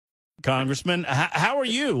Congressman. How are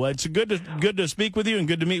you? It's good to speak with you and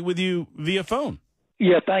good to meet with you via phone.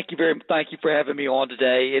 Yeah, thank you for having me on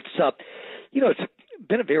today. It's it's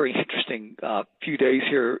been a very interesting few days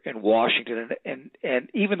here in Washington, and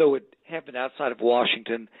even though it happened outside of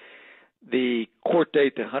Washington, the court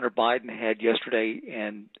date that Hunter Biden had yesterday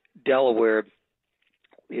in Delaware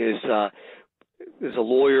is a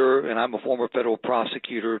lawyer, and I'm a former federal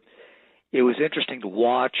prosecutor. It was interesting to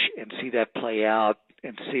watch and see that play out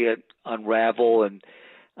and see it unravel, and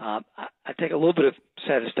I take a little bit of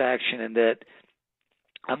satisfaction in that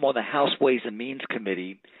I'm on the House Ways and Means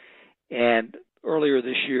Committee, and earlier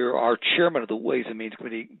this year, our chairman of the Ways and Means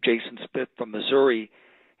Committee, Jason Smith from Missouri,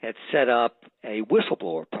 had set up a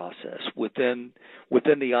whistleblower process within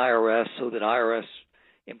the IRS so that IRS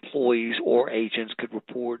employees or agents could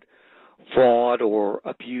report fraud or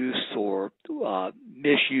abuse or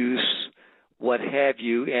misuse, what have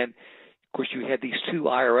you. And, of course, you had these two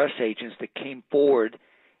IRS agents that came forward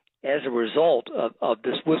as a result of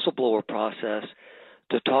this whistleblower process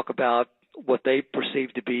to talk about what they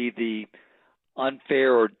perceived to be the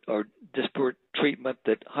unfair or disparate treatment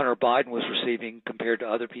that Hunter Biden was receiving compared to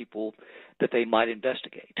other people that they might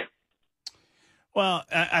investigate. Well,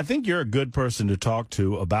 I think you're a good person to talk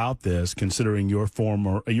to about this, considering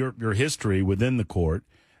your history within the court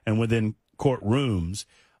and within courtrooms.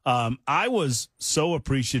 I was so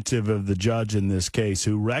appreciative of the judge in this case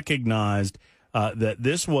who recognized that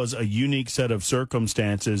this was a unique set of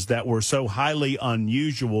circumstances that were so highly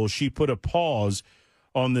unusual. She put a pause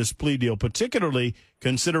on this plea deal, particularly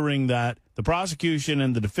considering that the prosecution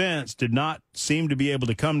and the defense did not seem to be able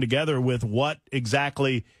to come together with what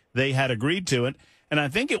exactly they had agreed to. And I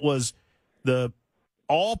think it was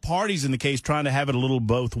all parties in the case trying to have it a little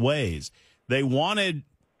both ways. They wanted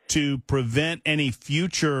to prevent any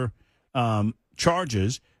future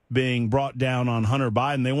charges being brought down on Hunter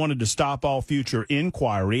Biden. They wanted to stop all future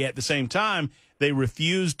inquiry. At the same time, they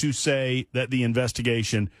refused to say that the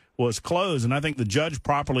investigation was closed. And I think the judge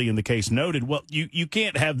properly in the case noted, well, you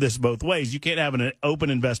can't have this both ways. You can't have an open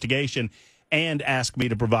investigation and ask me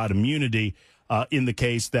to provide immunity in the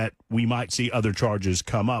case that we might see other charges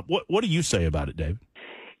come up. What do you say about it, David?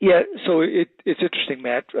 Yeah, so it's interesting,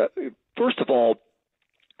 Matt. First of all,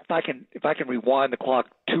 if I can rewind the clock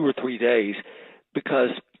 2 or 3 days, because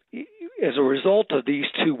as a result of these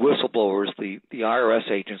two whistleblowers, the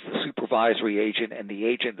IRS agents, the supervisory agent and the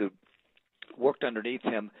agent who worked underneath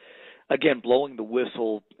him, again blowing the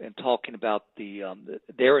whistle and talking about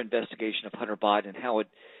their investigation of Hunter Biden and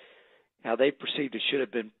how they perceived it should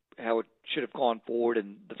have been, how it should have gone forward,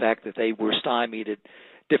 and the fact that they were stymied at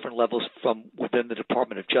different levels from within the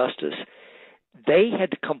Department of Justice. They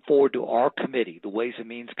had to come forward to our committee, the Ways and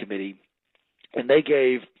Means Committee, and they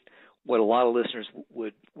gave what a lot of listeners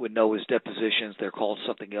would know as depositions. They're called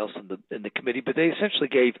something else in the committee, but they essentially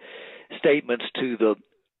gave statements to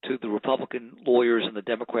the Republican lawyers and the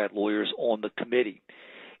Democrat lawyers on the committee.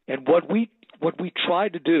 And what we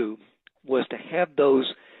tried to do was to have those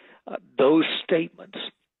statements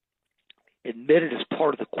admitted as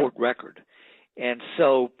part of the court record. And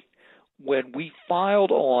so when we filed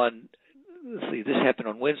on, this happened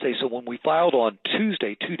on Wednesday, so when we filed on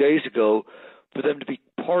Tuesday, 2 days ago, for them to be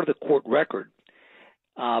part of the court record,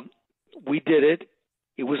 we did it.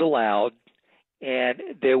 It was allowed, and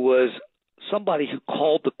there was somebody who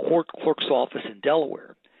called the court clerk's office in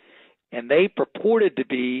Delaware, and they purported to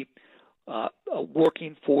be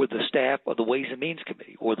working for the staff of the Ways and Means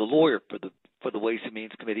Committee, or the lawyer for the Ways and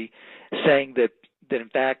Means Committee, saying that in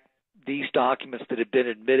fact these documents that had been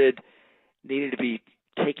admitted needed to be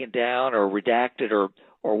taken down or redacted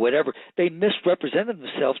or whatever. They misrepresented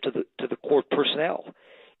themselves to the court personnel.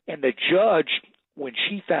 And the judge, when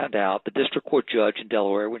she found out, the district court judge in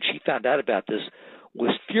Delaware, when she found out about this,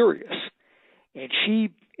 was furious. And she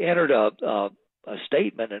entered a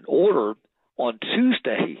statement, an order on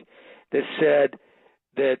Tuesday that said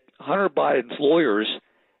that Hunter Biden's lawyers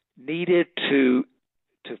needed to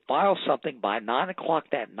file something by 9 o'clock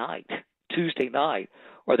that night, Tuesday night,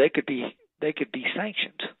 or they could be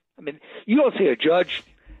sanctioned. I mean, you don't see a judge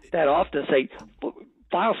that often say,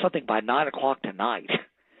 file something by 9 o'clock tonight.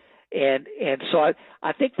 And so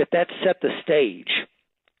I think that set the stage,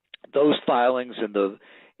 those filings, and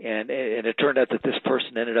it turned out that this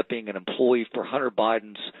person ended up being an employee for Hunter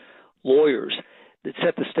Biden's lawyers, that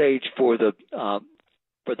set the stage for the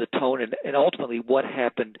tone and ultimately what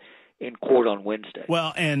happened in court on Wednesday.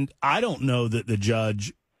 Well, and I don't know that the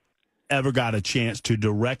judge ever got a chance to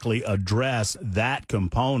directly address that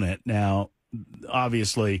component. Now,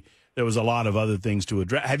 obviously, there was a lot of other things to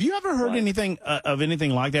address. Have you ever heard anything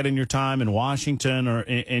like that in your time in Washington or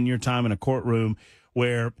in your time in a courtroom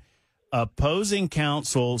where opposing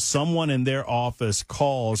counsel, someone in their office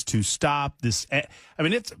calls to stop this. I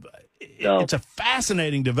mean, it's a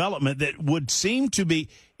fascinating development that would seem to be,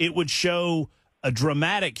 it would show a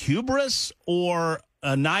dramatic hubris or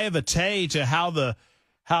a naivete to how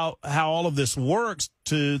all of this works,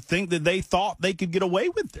 to think that they thought they could get away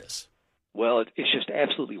with this. Well, it's just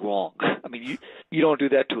absolutely wrong. I mean, you don't do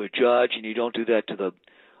that to a judge, and you don't do that to the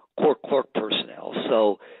court clerk personnel.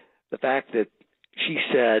 So the fact that she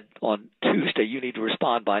said on Tuesday, you need to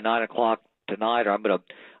respond by 9 o'clock tonight, or I'm going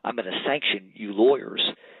to sanction you lawyers.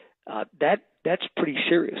 That's pretty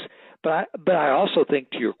serious. But I also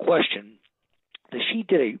think, to your question, that she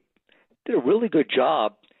did a really good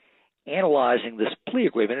job analyzing this plea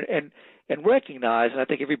agreement and recognize, and I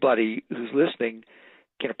think everybody who's listening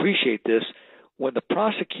can appreciate this, when the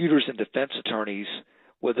prosecutors and defense attorneys,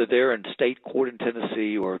 whether they're in state court in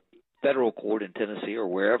Tennessee or federal court in Tennessee or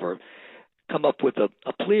wherever, come up with a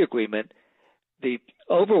plea agreement, the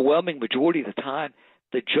overwhelming majority of the time,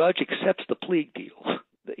 the judge accepts the plea deal.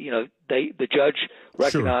 The judge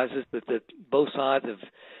recognizes that both sides have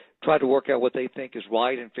tried to work out what they think is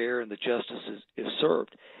right and fair, and the justice is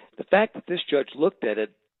served. The fact that this judge looked at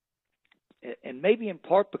it, and maybe in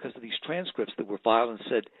part because of these transcripts that were filed, and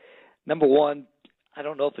said, number one, I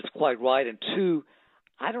don't know if it's quite right, and two,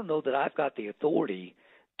 I don't know that I've got the authority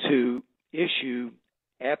to issue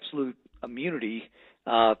absolute immunity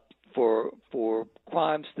for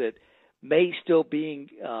crimes that may still being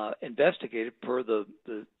investigated per the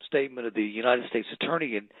statement of the United States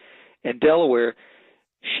Attorney in Delaware.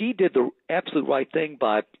 She did the absolute right thing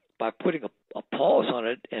by putting a pause on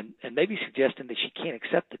it and maybe suggesting that she can't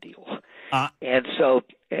accept the deal. And so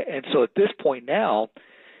at this point now,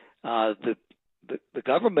 the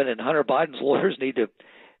government and Hunter Biden's lawyers need to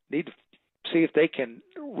see if they can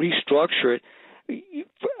restructure it.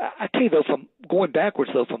 I tell you though, from going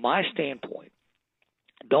backwards though, from my standpoint,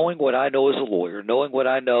 knowing what I know as a lawyer, knowing what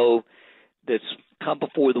I know that's come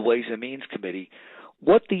before the Ways and Means Committee,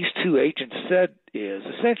 what these two agents said is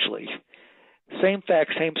essentially same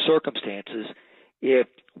facts, same circumstances. If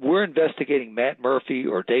we're investigating Matt Murphy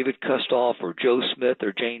or David Kustoff or Joe Smith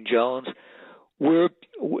or Jane Jones,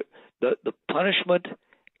 the punishment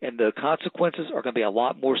and the consequences are going to be a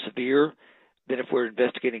lot more severe than if we're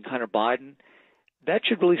investigating Hunter Biden. That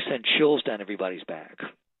should really send chills down everybody's back.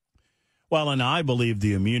 Well, and I believe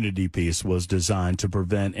the immunity piece was designed to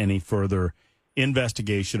prevent any further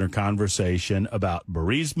investigation or conversation about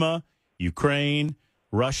Burisma, Ukraine,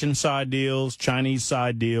 Russian side deals, Chinese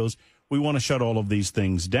side deals. We want to shut all of these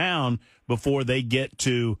things down before they get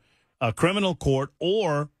to a criminal court,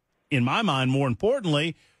 or, in my mind, more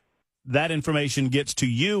importantly, that information gets to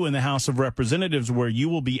you in the House of Representatives, where you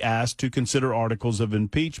will be asked to consider articles of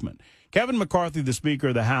impeachment. Kevin McCarthy, the Speaker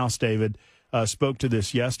of the House, David, spoke to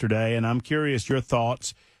this yesterday, and I'm curious your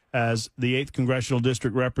thoughts as the 8th Congressional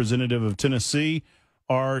District Representative of Tennessee.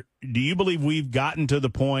 Do you believe we've gotten to the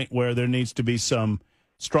point where there needs to be some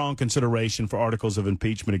strong consideration for articles of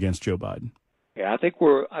impeachment against Joe Biden? Yeah, I think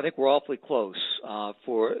we're awfully close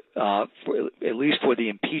for at least for the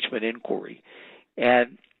impeachment inquiry.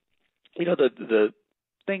 And you know, the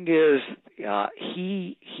thing is,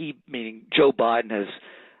 he meaning Joe Biden has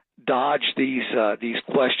dodged these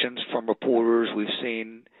questions from reporters. We've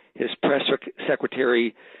seen his press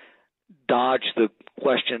secretary dodge the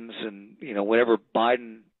questions, and whenever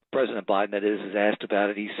President Biden that is asked about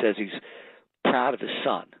it, he says he's proud of his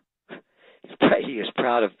son. He is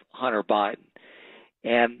proud of Hunter Biden,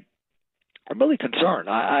 and I'm really concerned.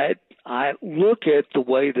 I look at the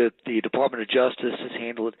way that the Department of Justice has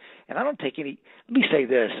handled it, and I don't take any. Let me say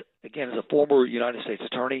this again, as a former United States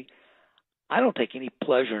attorney, I don't take any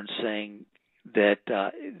pleasure in saying that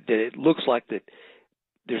it looks like that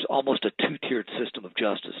there's almost a two-tiered system of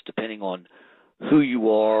justice, depending on who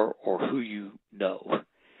you are or who you know,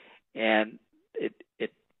 and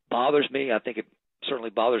it bothers me. I think it certainly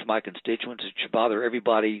bothers my constituents. It should bother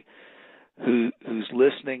everybody who's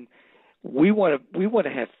listening. We want to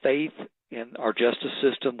have faith in our justice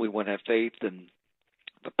system. We want to have faith in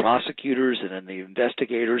the prosecutors and in the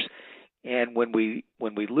investigators. And when we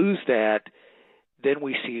lose that, then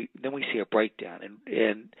we see a breakdown.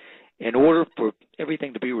 And in order for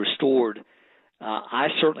everything to be restored, I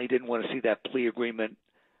certainly didn't want to see that plea agreement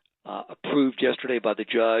approved yesterday by the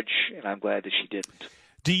judge, and I'm glad that she didn't.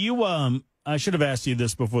 Do you I should have asked you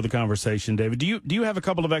this before the conversation, David. Do you have a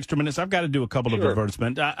couple of extra minutes? I've got to do a couple of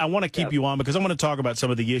advertisements. I want to keep you on because I want to talk about some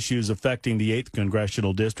of the issues affecting the 8th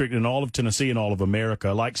Congressional District and all of Tennessee and all of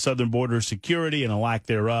America, like southern border security and a lack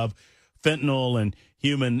thereof, fentanyl and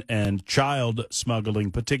human and child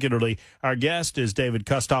smuggling, particularly. Our guest is David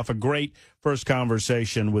Kustoff, a great first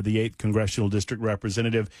conversation with the 8th Congressional District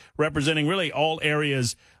Representative, representing really all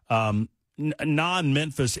areas,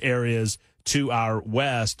 non-Memphis areas to our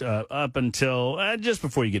west, up until just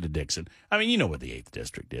before you get to Dixon. I mean, you know what the 8th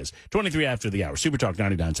District is. 23 after the hour. Super Talk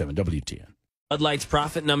 99.7 WTN. Bud Light's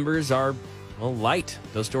profit numbers are, well, light.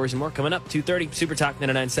 Those stories and more coming up. 2:30, Super Talk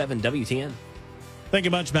 99.7 WTN. Thank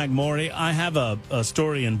you much, McMorty. I have a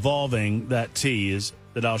story involving that tease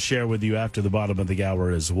that I'll share with you after the bottom of the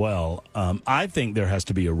hour as well. I think there has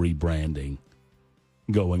to be a rebranding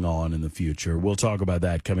going on in the future. We'll talk about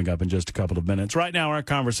that coming up in just a couple of minutes. Right now, our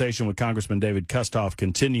conversation with Congressman David Kustoff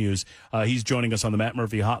continues. He's joining us on the Matt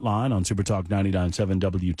Murphy hotline on Super Talk 99.7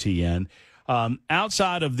 WTN.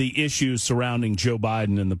 Outside of the issues surrounding Joe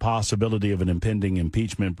Biden and the possibility of an impending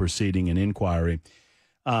impeachment proceeding and inquiry,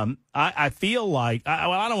 I feel like,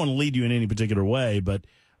 I don't want to lead you in any particular way, but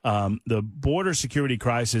the border security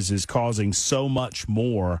crisis is causing so much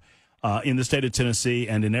more in the state of Tennessee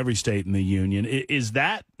and in every state in the union. Is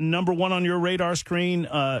that number one on your radar screen,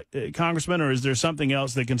 Congressman, or is there something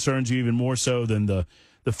else that concerns you even more so than the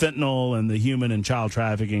fentanyl and the human and child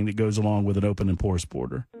trafficking that goes along with an open and porous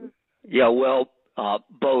border? Yeah, well,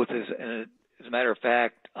 both. As a matter of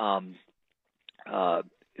fact, as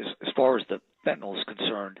far as the fentanyl is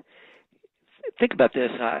concerned, think about this.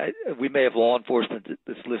 We may have law enforcement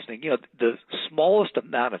that's listening. You know, the smallest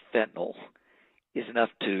amount of fentanyl is enough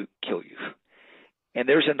to kill you. And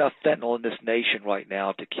there's enough fentanyl in this nation right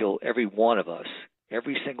now to kill every one of us,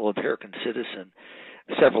 every single American citizen,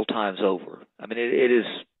 several times over. I mean,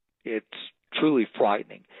 it's truly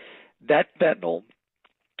frightening. That fentanyl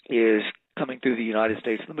is coming through the United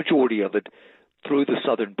States, the majority of it through the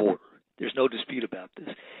southern border. There's no dispute about this.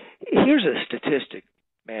 Here's a statistic,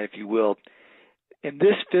 man, if you will. In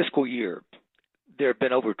this fiscal year, there have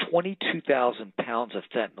been over 22,000 pounds of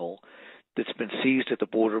fentanyl that's been seized at the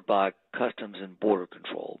border by Customs and Border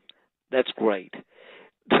Control. That's great.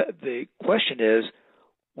 The question is,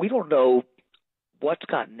 we don't know what's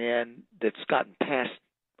gotten in that's gotten past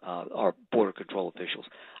our Border Control officials.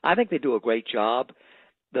 I think they do a great job.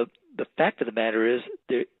 The fact of the matter is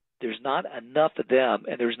there's not enough of them,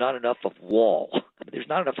 and there's not enough of wall. I mean, there's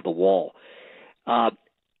not enough of the wall.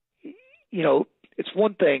 You know, it's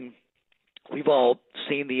one thing. We've all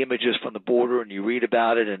seen the images from the border, and you read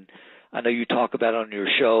about it, and I know you talk about it on your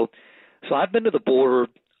show. So I've been to the border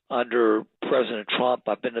under President Trump.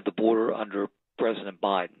 I've been to the border under President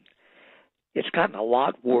Biden. It's gotten a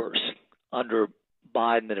lot worse under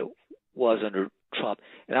Biden than it was under Trump.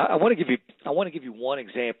 And I want to give you one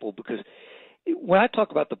example, because when I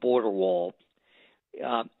talk about the border wall,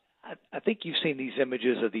 I think you've seen these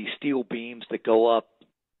images of these steel beams that go up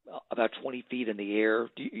about 20 feet in the air.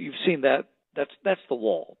 You've seen that. That's the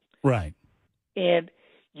wall. Right. And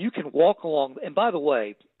you can walk along. And by the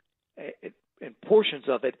way, in portions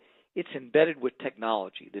of it, it's embedded with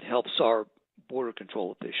technology that helps our border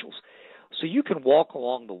control officials. So you can walk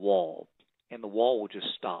along the wall, and the wall will just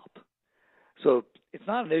stop. So it's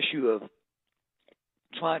not an issue of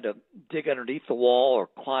trying to dig underneath the wall or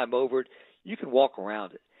climb over it. You can walk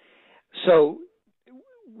around it. So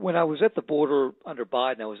when I was at the border under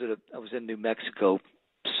Biden, I was in New Mexico,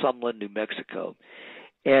 Sumlin, New Mexico,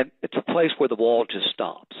 and it's a place where the wall just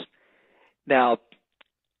stops. Now,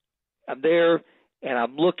 I'm there, and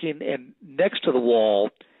I'm looking, and next to the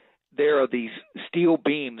wall, there are these steel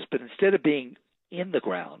beams, but instead of being in the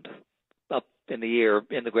ground, up in the air,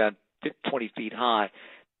 in the ground, 20 feet high,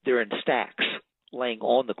 they're in stacks laying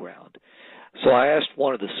on the ground. So I asked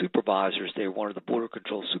one of the supervisors there, one of the border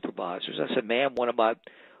control supervisors, I said, "Ma'am, what am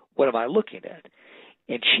I looking at?"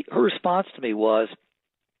 And her response to me was,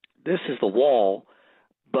 "This is the wall,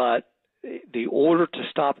 but the order to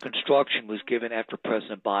stop construction was given after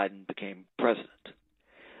President Biden became president."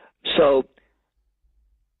 So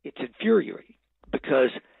it's infuriating, because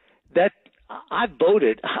that I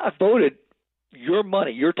voted your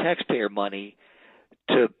money, your taxpayer money,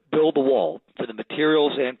 to build the wall, for the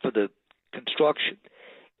materials and for the construction.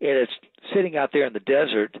 And it's sitting out there in the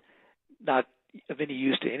desert, not of any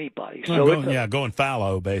use to anybody. So going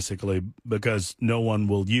fallow, basically, because no one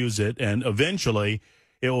will use it. And eventually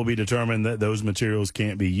it will be determined that those materials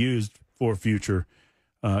can't be used for future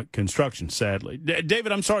construction, sadly.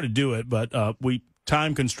 David, I'm sorry to do it, but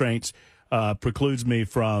time constraints precludes me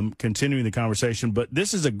from continuing the conversation. But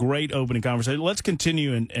this is a great opening conversation. Let's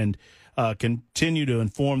continue and continue to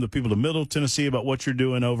inform the people of Middle Tennessee about what you're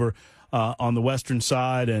doing over on the western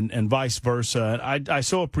side and vice versa. I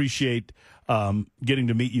so appreciate getting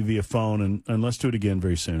to meet you via phone, and let's do it again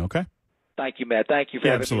very soon, okay? Thank you, Matt. Thank you for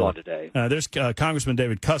having me on today. There's Congressman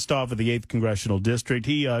David Kustoff of the 8th Congressional District.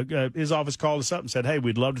 His office called us up and said, hey,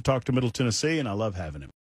 we'd love to talk to Middle Tennessee, and I love having him.